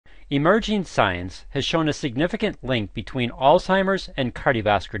Emerging science has shown a significant link between Alzheimer's and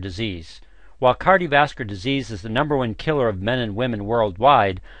cardiovascular disease. While cardiovascular disease is the #1 killer of men and women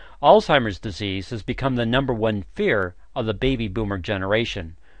worldwide, Alzheimer's disease has become the #1 fear of the baby boomer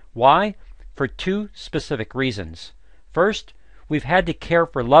generation. Why? For two specific reasons. First, we've had to care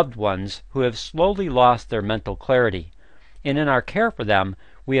for loved ones who have slowly lost their mental clarity. And in our care for them,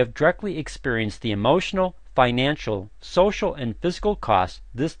 we have directly experienced the emotional, financial, social, and physical costs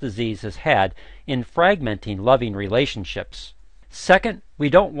this disease has had in fragmenting loving relationships. Second, we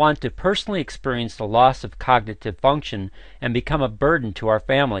don't want to personally experience the loss of cognitive function and become a burden to our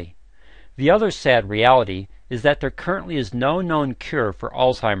family. The other sad reality is that there currently is no known cure for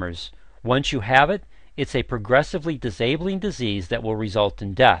Alzheimer's. Once you have it, it's a progressively disabling disease that will result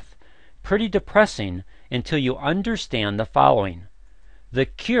in death. Pretty depressing until you understand the following. The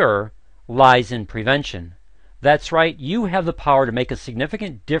cure lies in prevention. That's right, you have the power to make a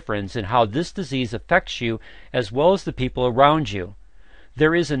significant difference in how this disease affects you as well as the people around you.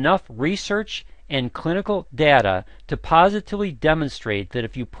 There is enough research and clinical data to positively demonstrate that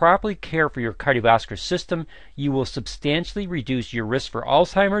if you properly care for your cardiovascular system, you will substantially reduce your risk for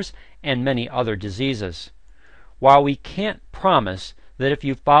Alzheimer's and many other diseases. While we can't promise that if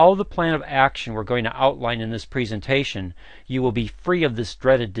you follow the plan of action we're going to outline in this presentation, you will be free of this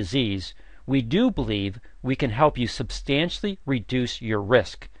dreaded disease, we do believe we can help you substantially reduce your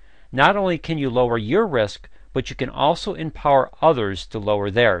risk. Not only can you lower your risk, but you can also empower others to lower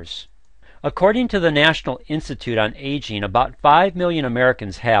theirs. According to the National Institute on Aging, about 5 million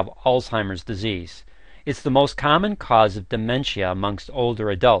Americans have Alzheimer's disease. It's the most common cause of dementia amongst older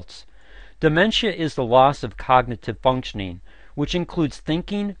adults. Dementia is the loss of cognitive functioning, which includes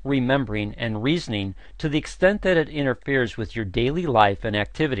thinking, remembering, and reasoning to the extent that it interferes with your daily life and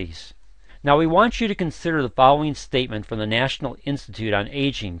activities. Now we want you to consider the following statement from the National Institute on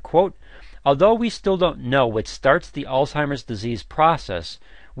Aging, quote, "Although we still don't know what starts the Alzheimer's disease process,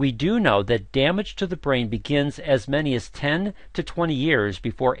 we do know that damage to the brain begins as many as 10 to 20 years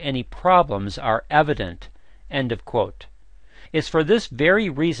before any problems are evident." End of quote. It's for this very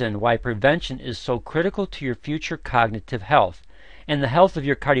reason why prevention is so critical to your future cognitive health, and the health of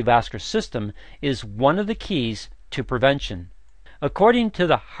your cardiovascular system is one of the keys to prevention. According to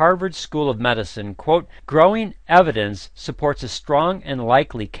the Harvard School of Medicine, quote, "Growing evidence supports a strong and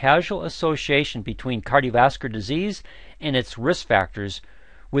likely causal association between cardiovascular disease and its risk factors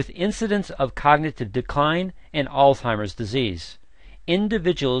with incidence of cognitive decline and Alzheimer's disease.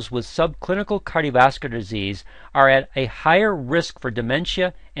 Individuals with subclinical cardiovascular disease are at a higher risk for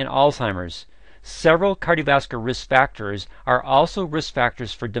dementia and Alzheimer's. Several cardiovascular risk factors are also risk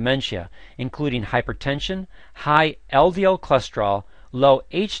factors for dementia, including hypertension, high LDL cholesterol, low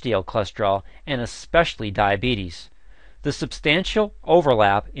HDL cholesterol, and especially diabetes. The substantial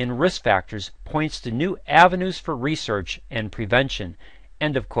overlap in risk factors points to new avenues for research and prevention."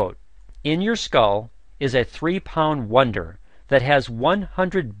 End of quote. In your skull is a 3-pound wonder that has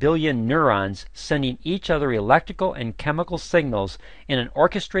 100 billion neurons sending each other electrical and chemical signals in an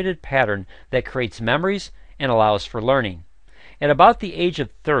orchestrated pattern that creates memories and allows for learning. At about the age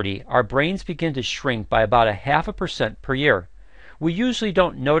of 30, our brains begin to shrink by about 0.5% per year. We usually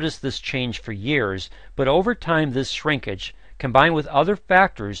don't notice this change for years, but over time this shrinkage, combined with other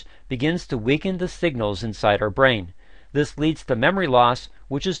factors, begins to weaken the signals inside our brain. This leads to memory loss,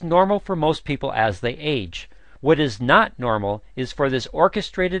 which is normal for most people as they age. What is not normal is for this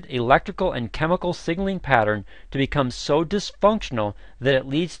orchestrated electrical and chemical signaling pattern to become so dysfunctional that it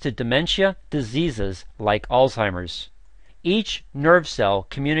leads to dementia diseases like Alzheimer's. Each nerve cell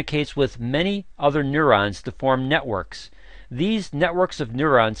communicates with many other neurons to form networks. These networks of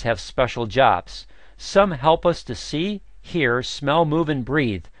neurons have special jobs. Some help us to see, hear, smell, move, and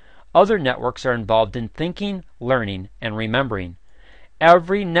breathe. Other networks are involved in thinking, learning, and remembering.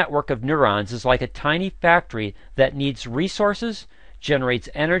 Every network of neurons is like a tiny factory that needs resources, generates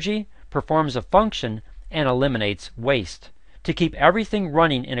energy, performs a function, and eliminates waste. To keep everything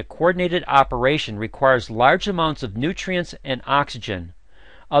running in a coordinated operation requires large amounts of nutrients and oxygen.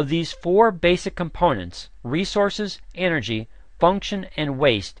 Of these 4 basic components, resources, energy, function, and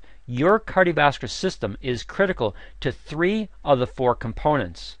waste, your cardiovascular system is critical to 3 of the 4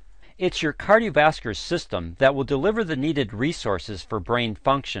 components. It's your cardiovascular system that will deliver the needed resources for brain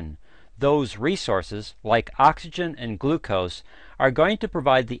function. Those resources, like oxygen and glucose, are going to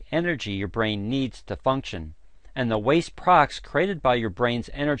provide the energy your brain needs to function. And the waste products created by your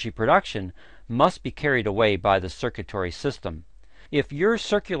brain's energy production must be carried away by the circulatory system. If your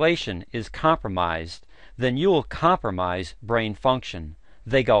circulation is compromised, then you will compromise brain function.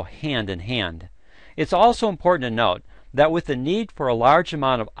 They go hand in hand. It's also important to note that with the need for a large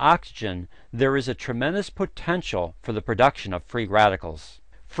amount of oxygen, there is a tremendous potential for the production of free radicals.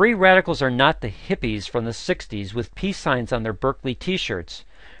 Free radicals are not the hippies from the 60s with peace signs on their Berkeley t-shirts.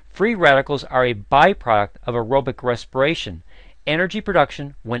 Free radicals are a byproduct of aerobic respiration, energy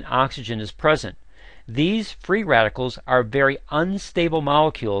production when oxygen is present. These free radicals are very unstable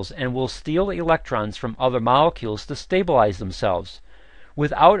molecules and will steal electrons from other molecules to stabilize themselves.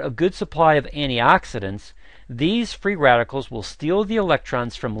 Without a good supply of antioxidants, these free radicals will steal the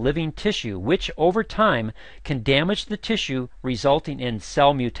electrons from living tissue, which over time can damage the tissue, resulting in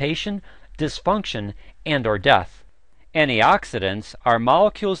cell mutation, dysfunction, and/or death. Antioxidants are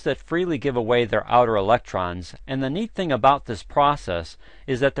molecules that freely give away their outer electrons, and the neat thing about this process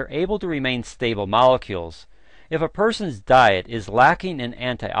is that they're able to remain stable molecules. If a person's diet is lacking in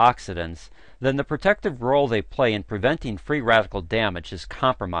antioxidants, then the protective role they play in preventing free radical damage is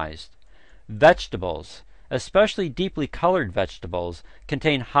compromised. Vegetables, especially deeply colored vegetables,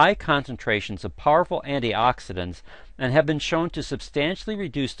 contain high concentrations of powerful antioxidants and have been shown to substantially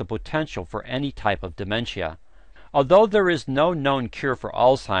reduce the potential for any type of dementia. Although there is no known cure for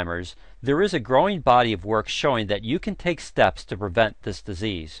Alzheimer's, there is a growing body of work showing that you can take steps to prevent this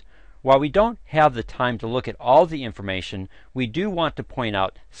disease. While we don't have the time to look at all the information, we do want to point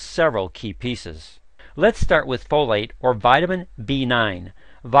out several key pieces. Let's start with folate, or vitamin B9.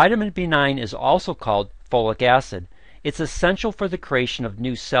 Vitamin B9 is also called folic acid. It's essential for the creation of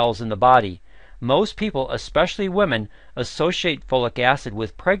new cells in the body. Most people, especially women, associate folic acid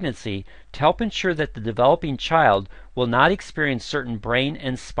with pregnancy to help ensure that the developing child will not experience certain brain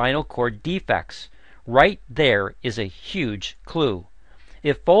and spinal cord defects. Right there is a huge clue.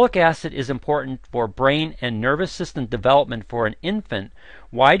 If folic acid is important for brain and nervous system development for an infant,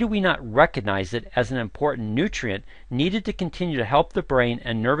 why do we not recognize it as an important nutrient needed to continue to help the brain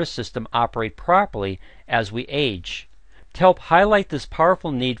and nervous system operate properly as we age? To help highlight this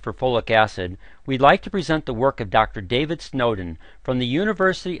powerful need for folic acid, we'd like to present the work of Dr. David Snowden from the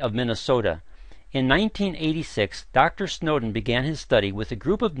University of Minnesota. In 1986, Dr. Snowden began his study with a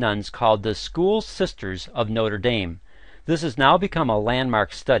group of nuns called the School Sisters of Notre Dame. This has now become a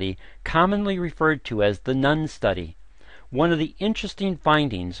landmark study, commonly referred to as the Nun Study. One of the interesting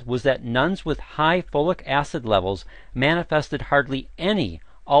findings was that nuns with high folic acid levels manifested hardly any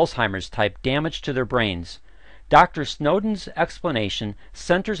Alzheimer's type damage to their brains. Dr. Snowden's explanation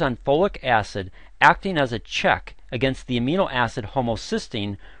centers on folic acid acting as a check against the amino acid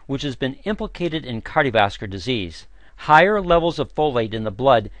homocysteine, which has been implicated in cardiovascular disease. Higher levels of folate in the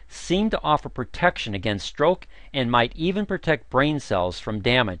blood seem to offer protection against stroke and might even protect brain cells from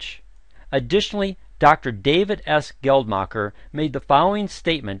damage. Additionally, Dr. David S. Geldmacher made the following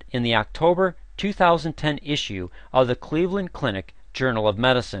statement in the October 2010 issue of the Cleveland Clinic Journal of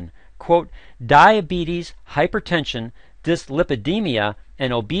Medicine. Quote, diabetes, hypertension, dyslipidemia,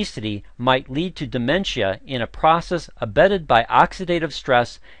 and obesity might lead to dementia in a process abetted by oxidative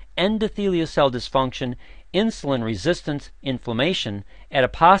stress, endothelial cell dysfunction, insulin resistance, inflammation,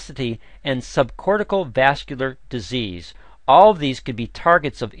 adiposity, and subcortical vascular disease. All of these could be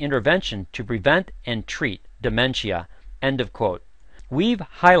targets of intervention to prevent and treat dementia. End of quote. We've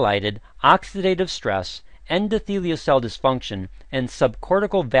highlighted oxidative stress, endothelial cell dysfunction, and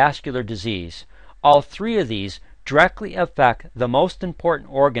subcortical vascular disease. All three of these directly affect the most important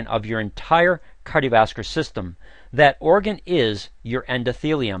organ of your entire cardiovascular system. That organ is your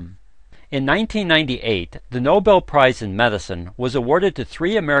endothelium. In 1998, the Nobel Prize in Medicine was awarded to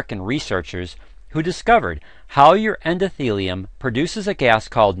 3 American researchers who discovered how your endothelium produces a gas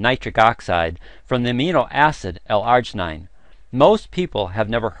called nitric oxide from the amino acid L-Arginine. Most people have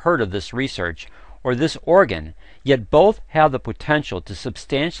never heard of this research or this organ, yet both have the potential to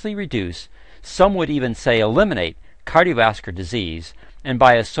substantially reduce, some would even say eliminate, cardiovascular disease, and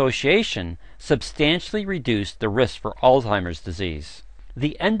by association, substantially reduce the risk for Alzheimer's disease.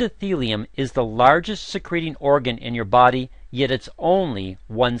 The endothelium is the largest secreting organ in your body, yet it's only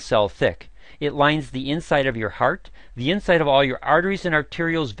 1 cell thick. It lines the inside of your heart. The inside of all your arteries and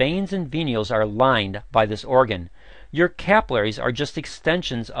arterioles, veins, and venules are lined by this organ. Your capillaries are just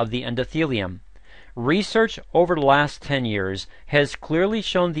extensions of the endothelium. Research over the last 10 years has clearly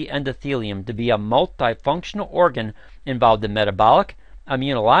shown the endothelium to be a multifunctional organ involved in metabolic,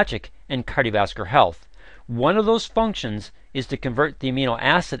 immunologic, and cardiovascular health. One of those functions is to convert the amino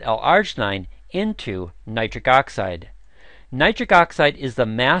acid L-Arginine into nitric oxide. Nitric oxide is the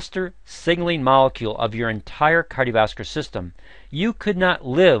master signaling molecule of your entire cardiovascular system. You could not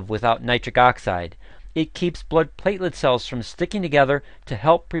live without nitric oxide. It keeps blood platelet cells from sticking together to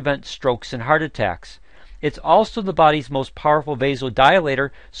help prevent strokes and heart attacks. It's also the body's most powerful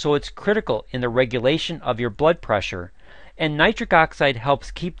vasodilator, so it's critical in the regulation of your blood pressure. and nitric oxide helps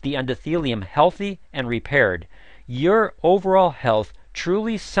keep the endothelium healthy and repaired. Your overall health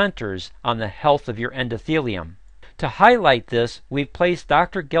truly centers on the health of your endothelium. To highlight this, we've placed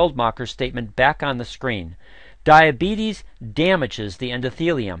Dr. Geldmacher's statement back on the screen. Diabetes damages the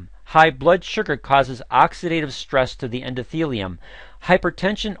endothelium. High blood sugar causes oxidative stress to the endothelium.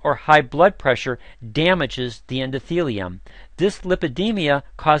 Hypertension or high blood pressure damages the endothelium. Dyslipidemia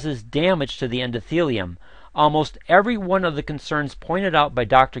causes damage to the endothelium. Almost every one of the concerns pointed out by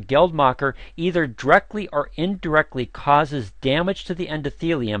Dr. Geldmacher either directly or indirectly causes damage to the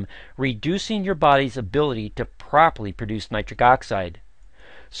endothelium, reducing your body's ability to properly produce nitric oxide.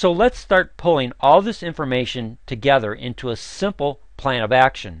 So let's start pulling all this information together into a simple plan of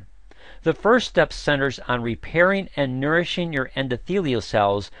action. The first step centers on repairing and nourishing your endothelial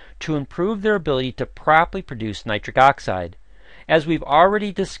cells to improve their ability to properly produce nitric oxide. As we've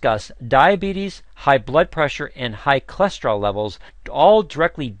already discussed, diabetes, high blood pressure, and high cholesterol levels all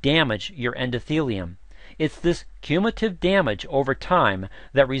directly damage your endothelium. It's this cumulative damage over time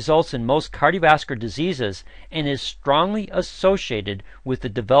that results in most cardiovascular diseases and is strongly associated with the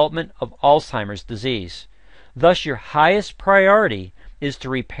development of Alzheimer's disease. Thus, your highest priority is to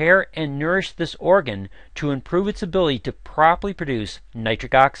repair and nourish this organ to improve its ability to properly produce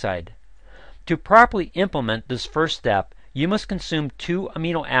nitric oxide. To properly implement this first step, you must consume 2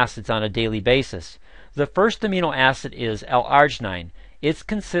 amino acids on a daily basis. The first amino acid is L-Arginine. It's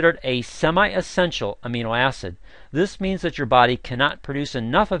considered a semi-essential amino acid. This means that your body cannot produce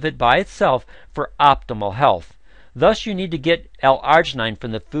enough of it by itself for optimal health. Thus, you need to get L-Arginine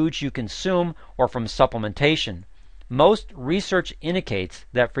from the foods you consume or from supplementation. Most research indicates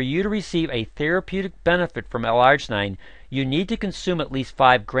that for you to receive a therapeutic benefit from L-Arginine, you need to consume at least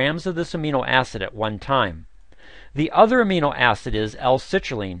 5 grams of this amino acid at one time. The other amino acid is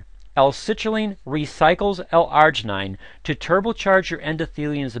L-Citrulline. L-Citrulline recycles L-Arginine to turbocharge your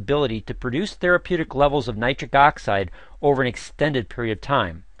endothelium's ability to produce therapeutic levels of nitric oxide over an extended period of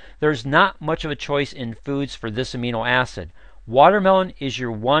time. There's not much of a choice in foods for this amino acid. Watermelon is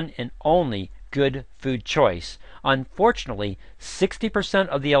your one and only good food choice. Unfortunately, 60%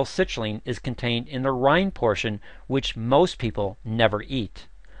 of the L-Citrulline is contained in the rind portion, which most people never eat.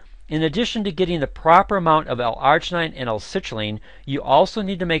 In addition to getting the proper amount of L-Arginine and L-Citrulline, you also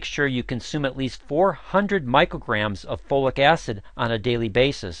need to make sure you consume at least 400 micrograms of folic acid on a daily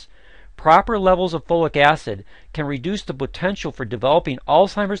basis. Proper levels of folic acid can reduce the potential for developing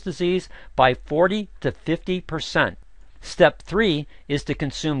Alzheimer's disease by 40 to 50%. Step 3 is to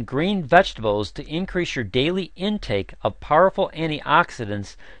consume green vegetables to increase your daily intake of powerful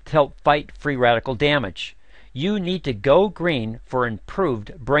antioxidants to help fight free radical damage. You need to go green for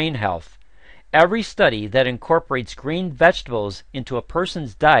improved brain health. Every study that incorporates green vegetables into a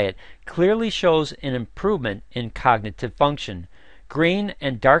person's diet clearly shows an improvement in cognitive function. Green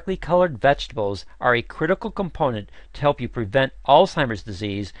and darkly colored vegetables are a critical component to help you prevent Alzheimer's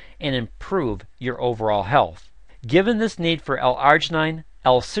disease and improve your overall health. Given this need for L-Arginine,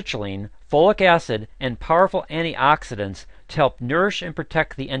 L-Citrulline, folic acid, and powerful antioxidants to help nourish and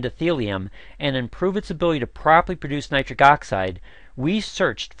protect the endothelium and improve its ability to properly produce nitric oxide, we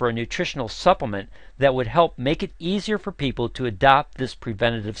searched for a nutritional supplement that would help make it easier for people to adopt this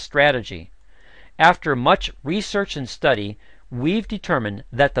preventative strategy. After much research and study, we've determined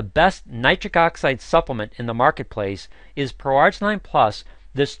that the best nitric oxide supplement in the marketplace is ProArgi-9 Plus,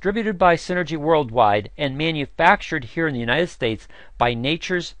 distributed by Synergy worldwide and manufactured here in the United States by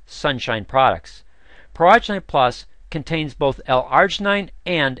Nature's Sunshine Products. ProArgi-9 Plus contains both L-Arginine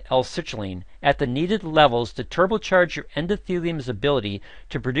and L-Citrulline at the needed levels to turbocharge your endothelium's ability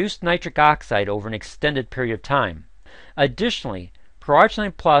to produce nitric oxide over an extended period of time. Additionally,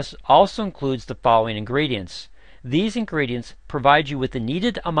 ProArgi-9 Plus also includes the following ingredients. These ingredients provide you with the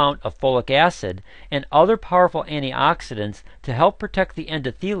needed amount of folic acid and other powerful antioxidants to help protect the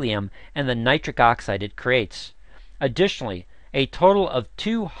endothelium and the nitric oxide it creates. Additionally, a total of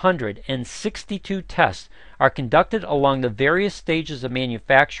 262 tests are conducted along the various stages of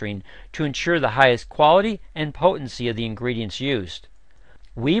manufacturing to ensure the highest quality and potency of the ingredients used.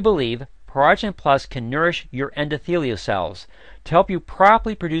 We believe ProArgi-9 Plus can nourish your endothelial cells to help you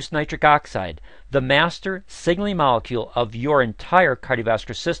properly produce nitric oxide, the master signaling molecule of your entire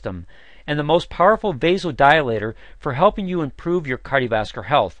cardiovascular system, and the most powerful vasodilator for helping you improve your cardiovascular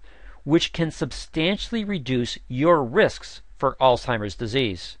health, which can substantially reduce your risks for Alzheimer's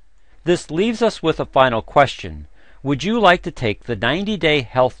disease. This leaves us with a final question. Would you like to take the 90-day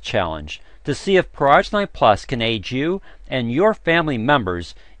health challenge to see if ProArgi-9 Plus can aid you and your family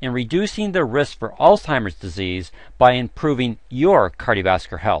members in reducing the risk for Alzheimer's disease by improving your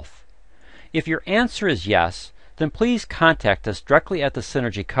cardiovascular health? If your answer is yes, then please contact us directly at the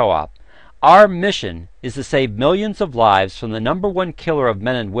Synergy Co-op. Our mission is to save millions of lives from the #1 killer of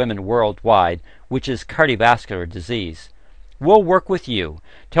men and women worldwide, which is cardiovascular disease. We'll work with you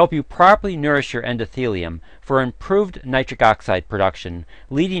to help you properly nourish your endothelium for improved nitric oxide production,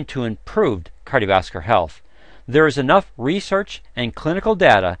 leading to improved cardiovascular health. There is enough research and clinical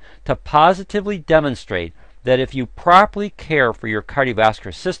data to positively demonstrate that if you properly care for your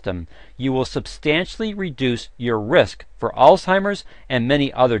cardiovascular system, you will substantially reduce your risk for Alzheimer's and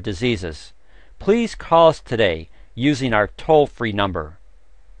many other diseases. Please call us today using our toll-free number.